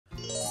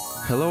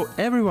Hello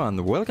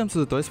everyone, welcome to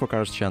the Toys for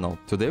Cars channel.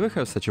 Today we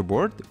have such a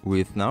board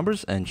with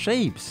numbers and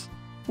shapes.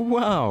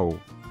 Wow!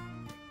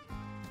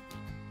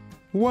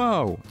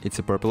 Wow, it's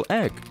a purple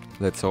egg.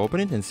 Let's open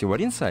it and see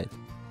what's inside.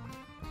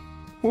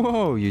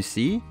 Whoa, you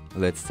see?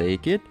 Let's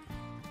take it.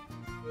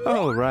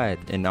 Alright,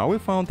 and now we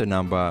found the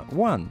number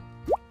 1.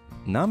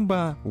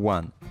 Number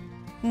 1.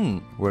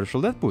 Where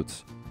should that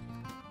put?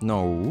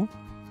 No.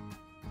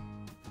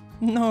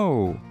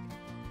 No.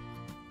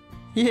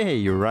 Yeah,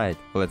 you're right.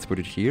 Let's put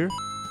it here.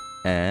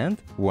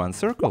 And one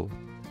circle.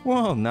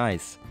 Whoa,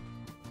 nice.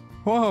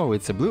 Whoa,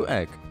 it's a blue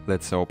egg.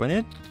 Let's open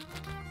it.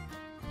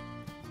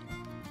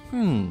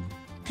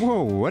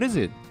 Whoa, what is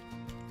it?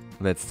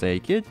 Let's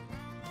take it.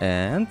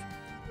 And...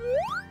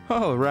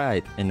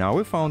 Alright, and now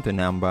we found the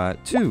number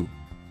 2.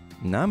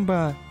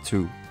 Number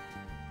 2.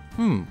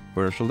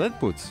 Where should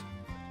that put?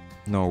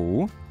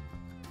 No.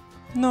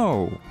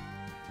 No.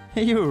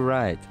 You're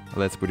right.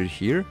 Let's put it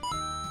here.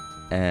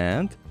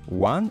 And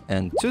 1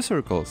 and 2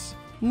 circles.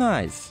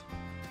 Nice.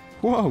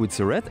 Whoa, it's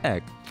a red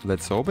egg.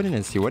 Let's open it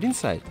and see what's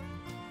inside.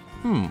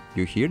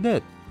 You hear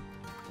that?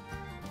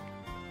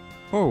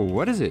 Oh,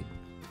 what is it?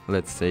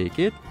 Let's take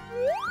it.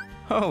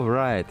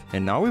 Alright,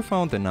 and now we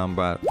found the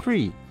number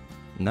 3.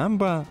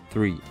 Number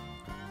 3.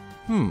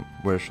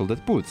 Where should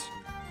that put?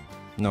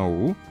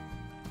 No.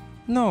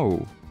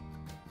 No.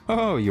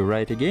 Oh, you're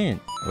right again.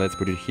 Let's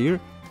put it here.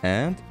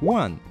 And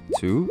 1,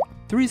 2,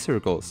 3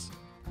 circles.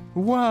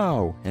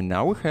 Wow, and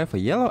now we have a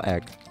yellow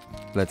egg.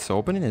 Let's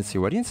open it and see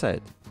what's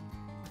inside.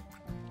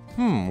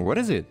 What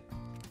is it?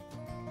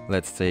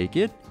 Let's take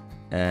it.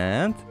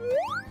 And...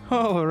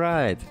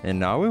 Alright, and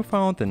now we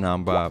found the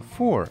number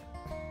 4.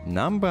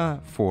 Number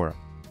 4.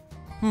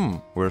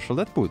 Where should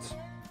that put?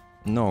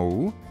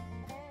 No.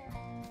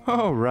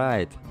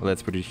 Alright,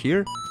 let's put it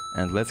here.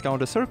 And let's count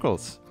the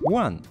circles.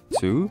 1,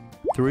 2,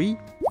 3,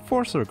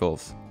 4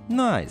 circles.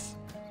 Nice.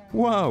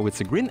 Wow,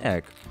 it's a green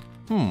egg.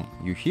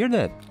 You hear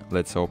that?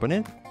 Let's open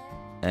it.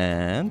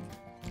 And...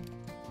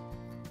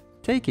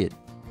 Take it.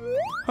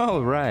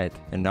 Alright,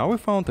 and now we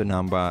found the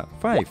number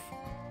 5.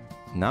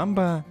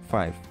 Number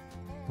 5.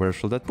 Where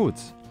should that put?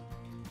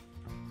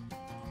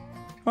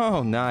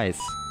 Oh,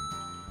 nice.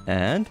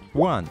 And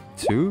 1,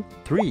 2,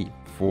 3,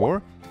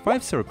 4,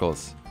 5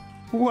 circles.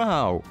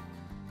 Wow.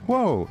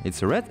 Whoa,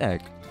 it's a red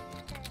egg.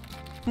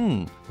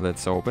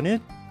 Let's open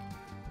it.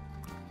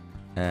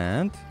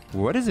 And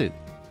what is it?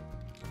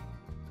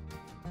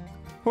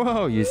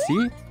 Whoa, you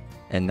see?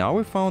 And now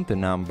we found the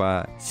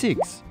number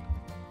 6.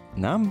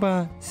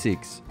 Number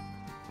 6.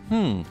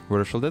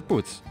 Where should that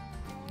put?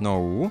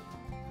 No.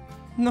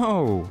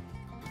 No.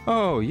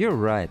 Oh, you're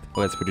right.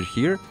 Let's put it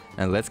here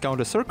and let's count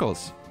the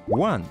circles.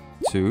 1,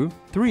 2,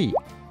 3,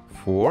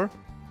 4,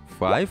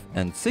 5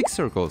 and 6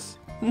 circles.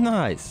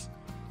 Nice.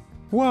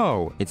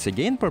 Wow, it's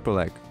again purple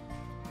egg.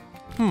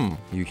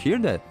 You hear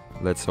that?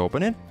 Let's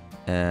open it.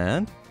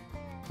 And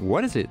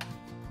what is it?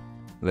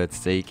 Let's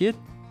take it.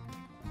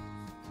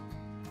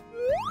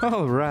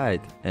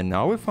 Alright, and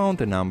now we found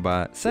the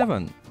number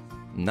 7.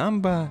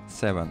 Number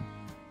 7.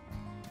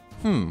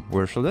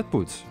 Where should that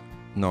put?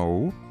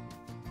 No.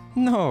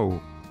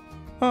 No.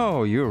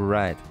 Oh, you're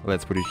right.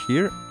 Let's put it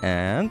here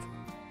and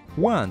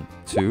 1,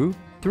 2,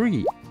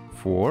 3,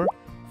 4,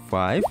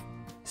 5,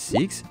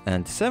 6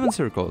 and 7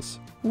 circles.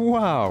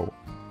 Wow.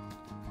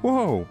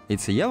 Whoa,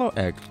 it's a yellow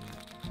egg.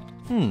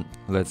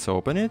 Let's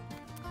open it.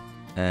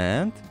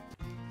 And...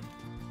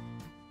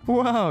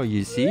 Wow,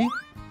 you see?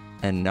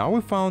 And now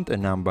we found a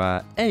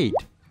number 8.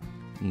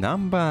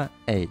 Number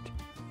 8.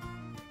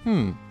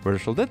 Where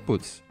should that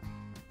put?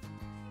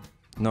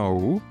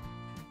 No.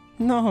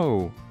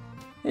 No.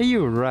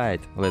 You're right.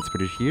 Let's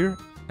put it here.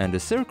 And the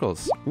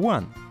circles.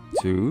 1,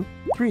 2,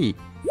 3,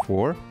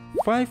 4,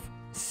 5,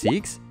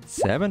 6,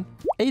 7,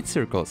 8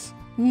 circles.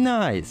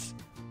 Nice.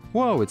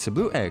 Wow, it's a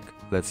blue egg.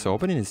 Let's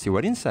open it and see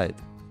what's inside.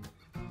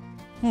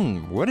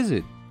 What is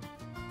it?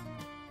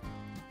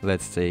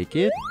 Let's take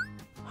it.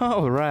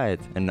 Alright,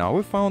 and now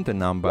we found the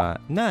number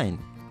 9.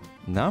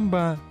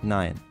 Number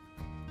 9.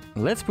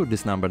 Let's put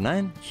this number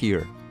 9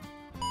 here.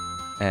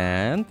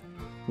 And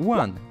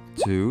 1,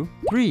 2,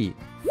 3,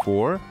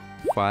 4,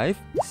 5,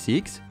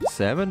 6,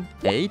 7,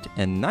 8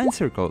 and 9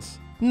 circles.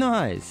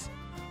 Nice!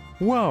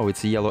 Wow,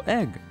 it's a yellow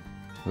egg.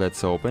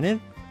 Let's open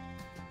it.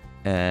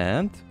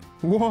 And...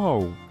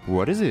 Whoa,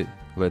 what is it?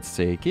 Let's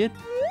take it.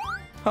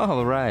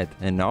 Alright,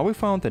 and now we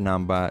found the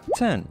number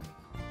 10.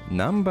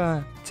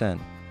 Number 10.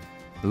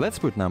 Let's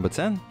put number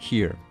 10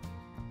 here.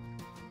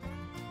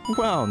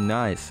 Wow,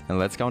 nice! And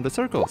let's count the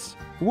circles.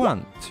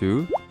 1,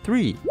 2,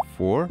 3,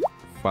 4,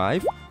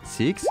 5,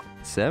 6,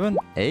 7,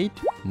 8,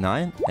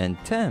 9 and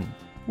 10.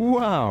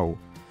 Wow!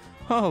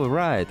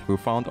 Alright, we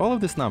found all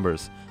of these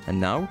numbers. And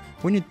now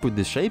we need to put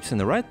the shapes in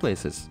the right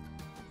places.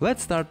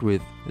 Let's start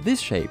with this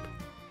shape.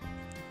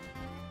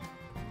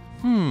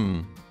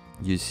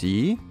 You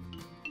see?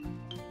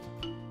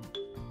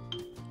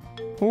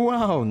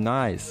 Wow,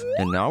 nice!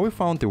 And now we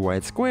found the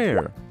white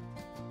square.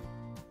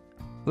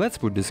 Let's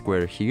put the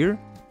square here.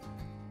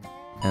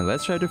 And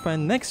let's try to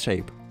find next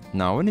shape.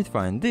 Now we need to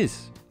find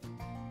this.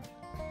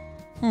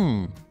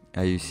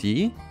 You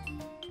see?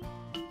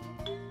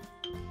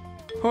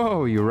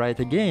 Oh, you're right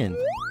again.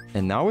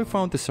 And now we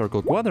found the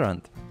circle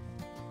quadrant.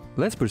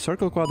 Let's put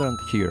circle quadrant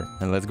here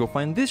and let's go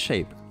find this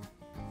shape.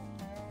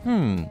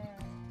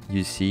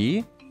 You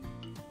see?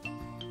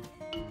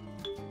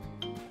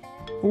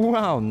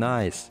 Wow,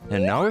 nice.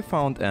 And now we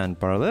found an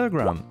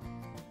parallelogram.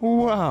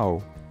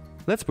 Wow.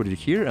 Let's put it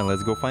here and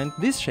let's go find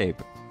this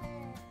shape.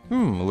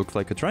 Looks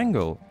like a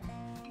triangle.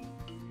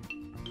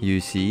 You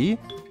see?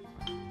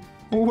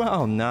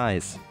 Wow,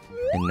 nice.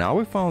 And now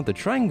we found a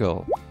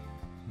triangle.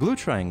 Blue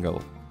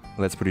triangle.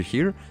 Let's put it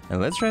here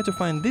and let's try to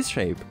find this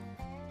shape.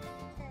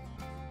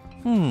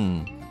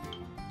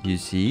 You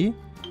see?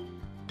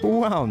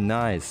 Wow,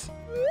 nice.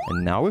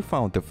 And now we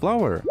found a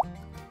flower.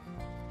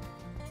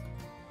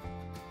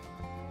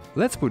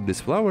 Let's put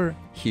this flower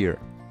here.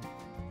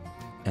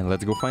 And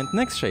let's go find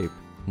next shape.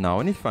 Now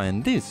I need to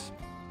find this.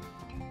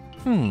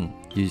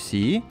 You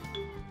see?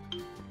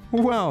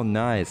 Wow,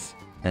 nice.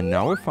 And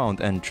now we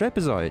found a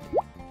trapezoid.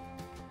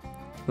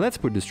 Let's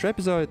put this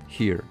trapezoid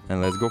here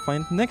and let's go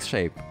find next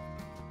shape.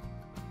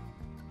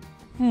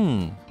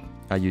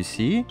 You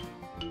see?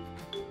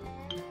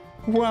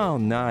 Wow,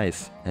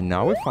 nice. And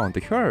now we found a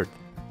heart.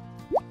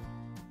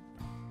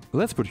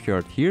 Let's put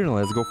heart here and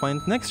let's go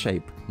find next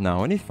shape.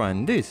 Now I need to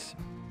find this.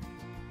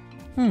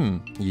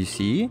 You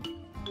see?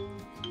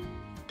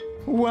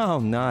 Wow,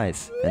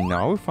 nice. And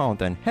now we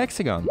found an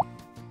hexagon.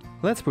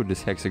 Let's put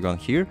this hexagon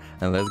here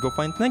and let's go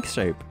find next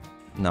shape.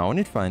 Now I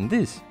need to find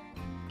this.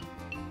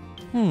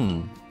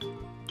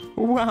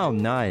 Wow,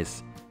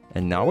 nice.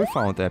 And now we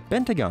found a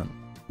pentagon.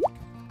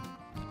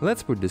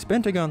 Let's put this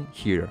pentagon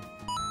here.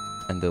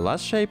 And the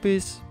last shape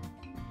is...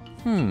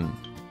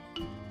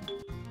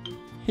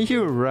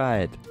 You're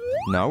right.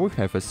 Now we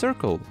have a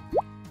circle.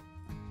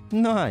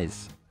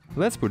 Nice.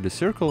 Let's put the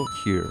circle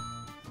here.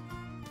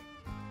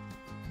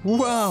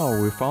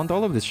 Wow, we found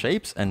all of the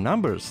shapes and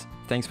numbers.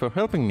 Thanks for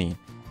helping me.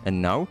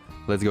 And now,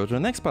 let's go to the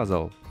next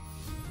puzzle.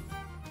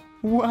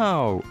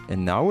 Wow,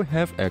 and now we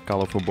have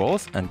colorful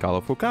balls and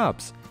colorful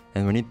cups.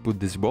 And we need to put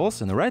these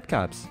balls in the right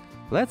cups.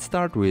 Let's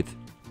start with...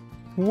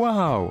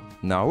 Wow,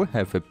 now we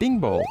have a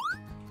pink ball.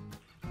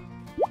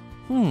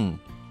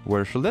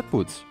 Where should that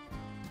put?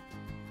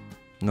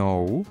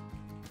 No.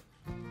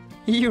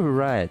 You're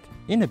right,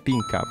 in a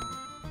pink cup.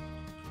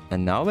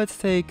 And now let's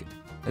take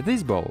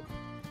this ball.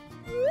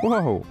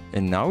 Whoa,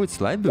 and now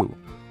it's light blue.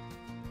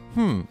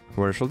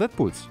 Where should that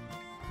put?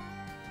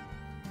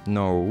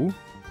 No.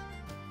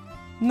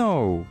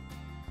 No.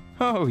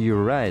 Oh,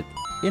 you're right,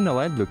 in a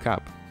light blue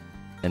cup.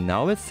 And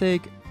now let's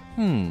take,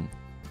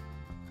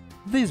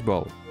 this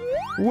ball.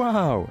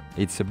 Wow,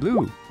 it's a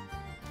blue.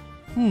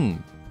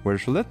 Where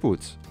should that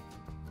put?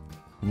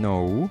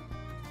 No.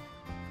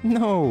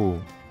 No.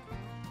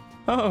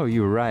 Oh,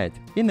 you're right,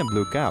 in a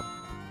blue cup.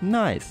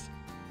 Nice.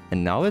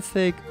 And now let's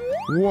take...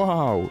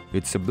 Wow,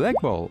 it's a black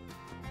ball.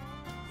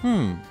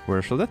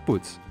 Where shall that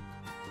put?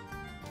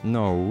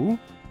 No.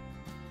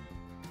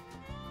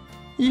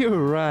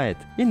 You're right,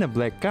 in a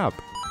black cup.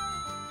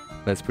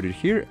 Let's put it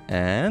here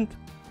and...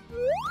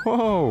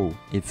 Whoa,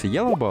 it's a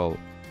yellow ball.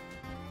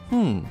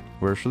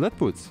 Where should that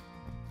put?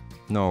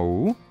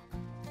 No.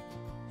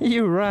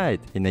 You're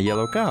right, in a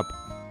yellow cup.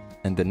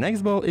 And the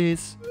next ball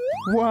is...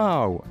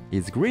 Wow,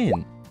 it's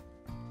green.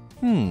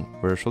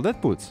 Where should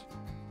that put?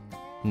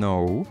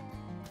 No.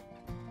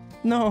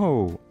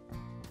 No.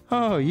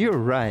 Oh, you're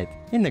right,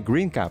 in a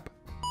green cup.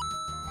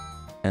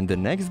 And the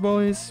next ball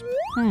is...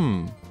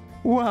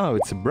 Wow,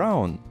 it's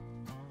brown.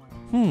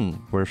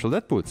 Where should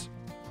that put?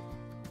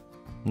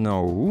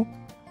 No.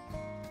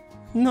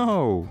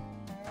 No.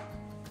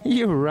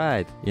 You're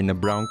right, in a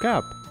brown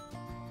cup.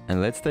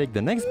 And let's take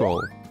the next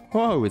ball.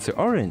 Wow, it's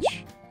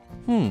orange.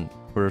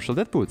 Where should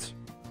that put?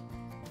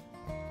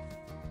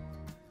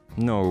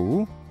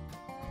 No.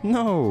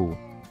 No.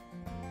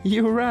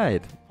 You're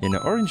right, in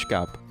an orange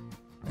cup.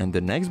 And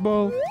the next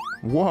ball?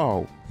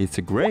 Wow, it's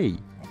a gray.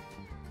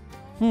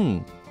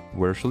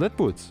 Where should that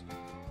put?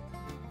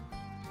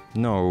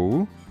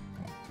 No.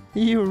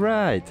 You're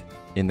right,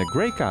 in a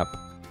gray cup.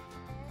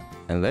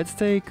 And let's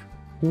take...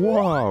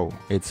 Wow,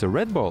 it's a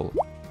red ball.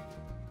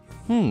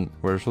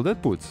 Where should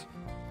that put?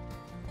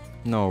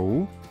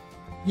 No.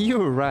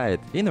 You're right,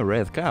 in a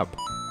red cup.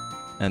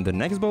 And the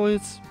next ball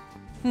is...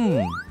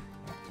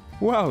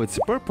 Wow, it's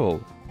purple.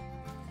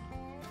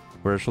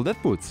 Where should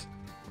that put?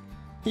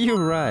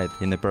 You're right,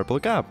 in a purple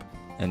cup.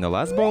 And the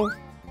last ball?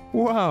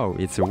 Wow,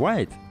 it's a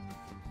white.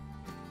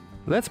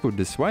 Let's put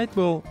this white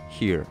ball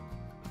here.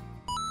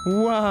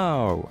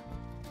 Wow!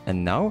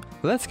 And now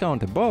let's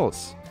count the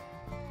balls.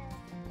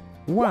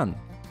 1.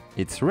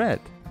 It's red.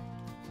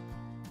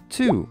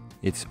 2.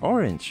 It's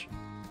orange.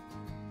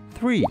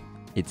 3.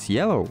 It's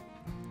yellow.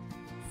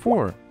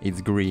 4.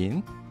 It's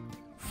green.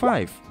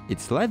 5.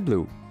 It's light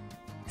blue.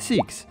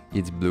 6.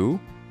 It's blue.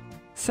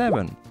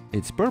 7.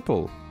 It's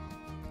purple.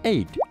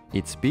 8.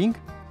 It's pink.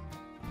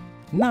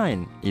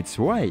 9. It's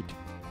white.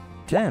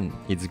 10.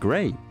 It's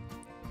gray.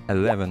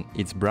 11.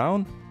 It's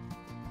brown.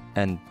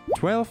 And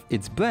 12.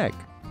 It's black.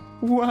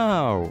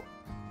 Wow!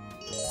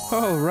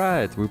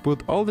 Alright, we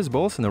put all these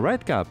balls in the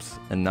right cups.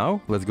 And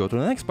now let's go to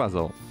the next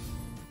puzzle.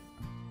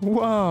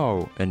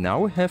 Wow! And now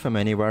we have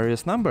many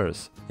various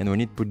numbers. And we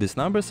need to put these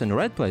numbers in the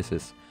right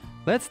places.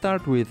 Let's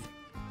start with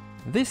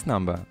this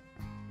number.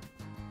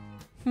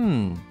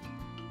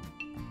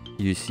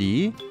 You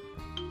see?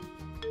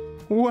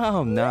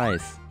 Wow,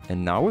 nice!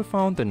 And now we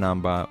found the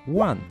number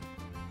 1.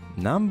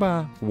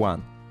 Number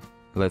 1.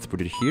 Let's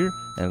put it here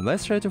and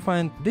let's try to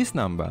find this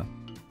number.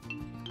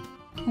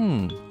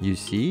 You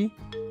see?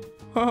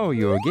 Oh,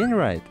 you're again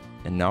right.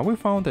 And now we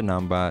found the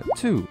number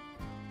 2.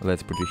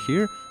 Let's put it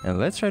here and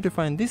let's try to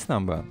find this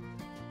number.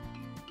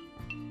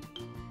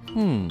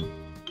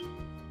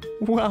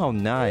 Wow,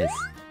 nice!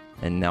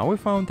 And now we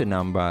found the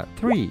number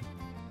 3.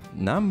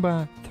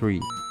 Number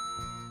 3.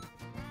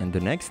 And the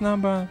next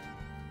number?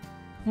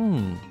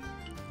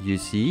 You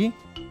see?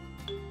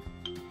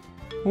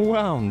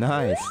 Wow,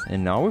 nice!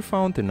 And now we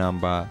found the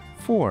number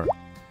 4.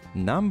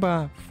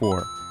 Number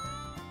 4.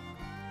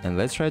 And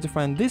let's try to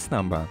find this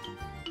number.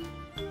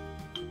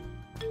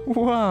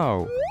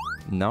 Wow!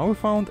 Now we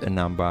found a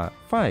number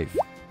 5.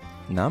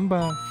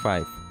 Number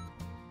 5.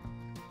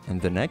 And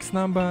the next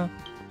number?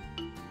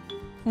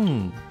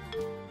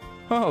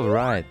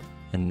 Alright!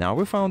 And now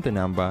we found the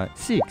number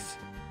 6.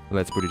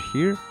 Let's put it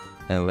here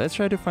and let's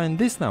try to find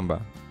this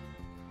number.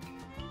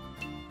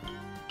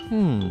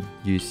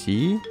 You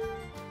see?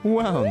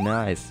 Wow,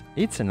 nice!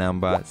 It's a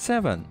number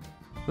 7.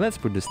 Let's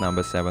put this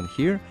number 7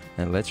 here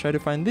and let's try to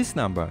find this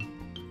number.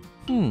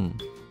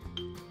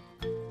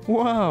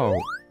 Wow!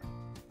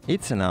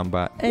 It's a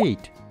number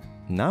 8.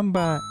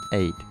 Number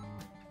 8.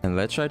 And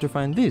let's try to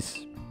find this.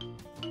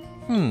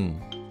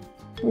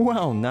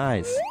 Wow,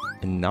 nice!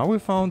 And now we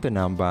found the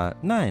number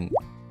 9.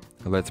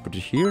 Let's put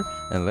it here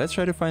and let's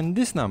try to find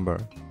this number.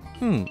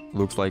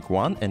 Looks like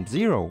 1 and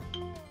 0.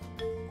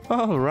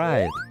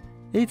 Alright!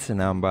 It's a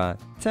number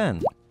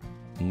 10.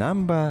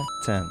 Number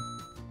 10.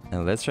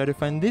 And let's try to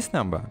find this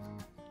number.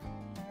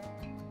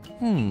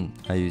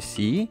 Are you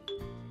see?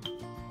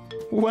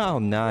 Wow,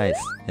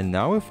 nice! And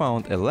now we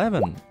found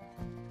 11.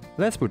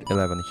 Let's put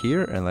 11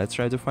 here and let's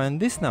try to find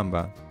this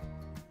number.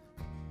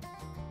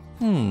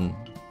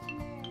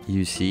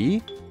 You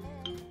see?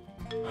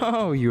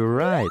 Oh, you're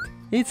right!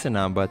 It's a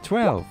number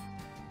 12.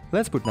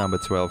 Let's put number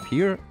 12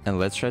 here and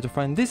let's try to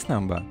find this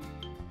number.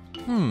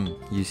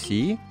 You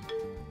see?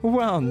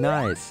 Wow,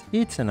 nice!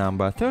 It's a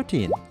number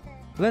 13.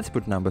 Let's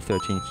put number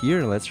 13 here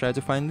and let's try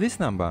to find this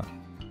number.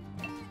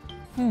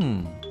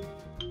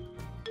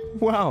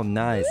 Wow,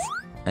 nice!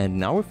 And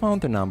now we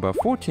found the number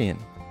 14.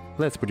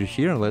 Let's put it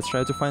here and let's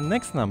try to find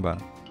next number.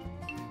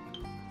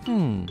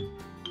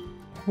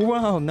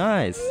 Wow,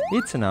 nice!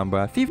 It's a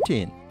number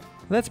 15.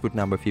 Let's put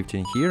number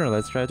 15 here and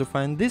let's try to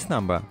find this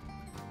number.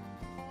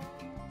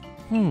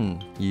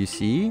 You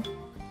see?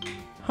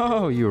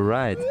 Oh, you're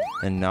right!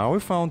 And now we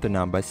found the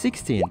number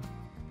 16.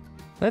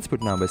 Let's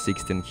put number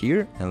 16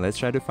 here and let's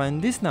try to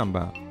find this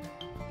number.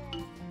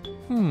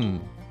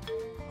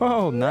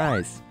 Oh,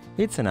 nice!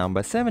 It's a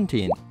number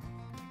 17.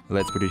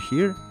 Let's put it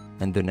here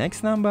and the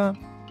next number.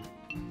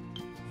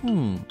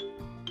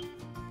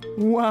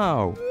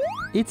 Wow!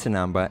 It's a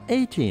number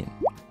 18.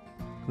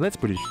 Let's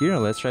put it here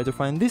and let's try to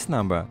find this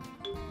number.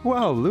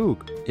 Wow,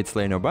 look! It's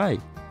laying by.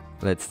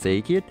 Let's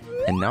take it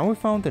and now we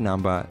found the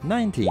number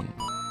 19.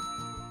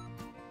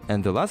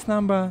 And the last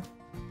number?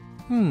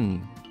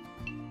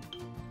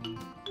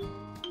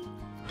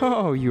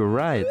 Oh, you're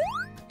right!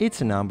 It's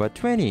a number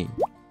 20.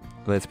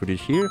 Let's put it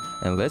here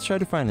and let's try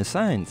to find the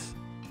signs.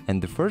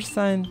 And the first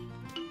sign?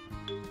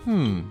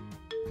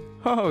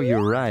 Oh,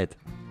 you're right!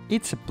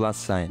 It's a plus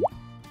sign.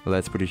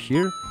 Let's put it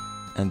here.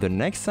 And the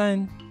next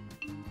sign?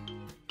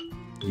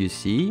 You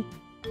see?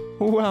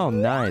 Wow,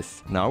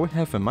 nice! Now we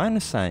have a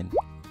minus sign.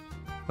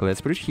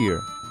 Let's put it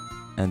here.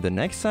 And the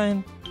next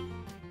sign?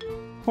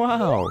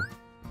 Wow!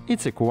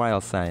 It's a quail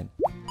sign.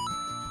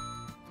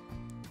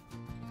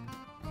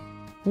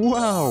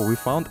 Wow, we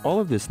found all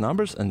of these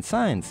numbers and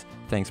signs.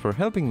 Thanks for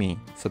helping me.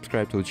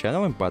 Subscribe to the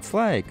channel and put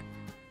like.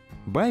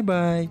 Bye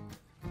bye!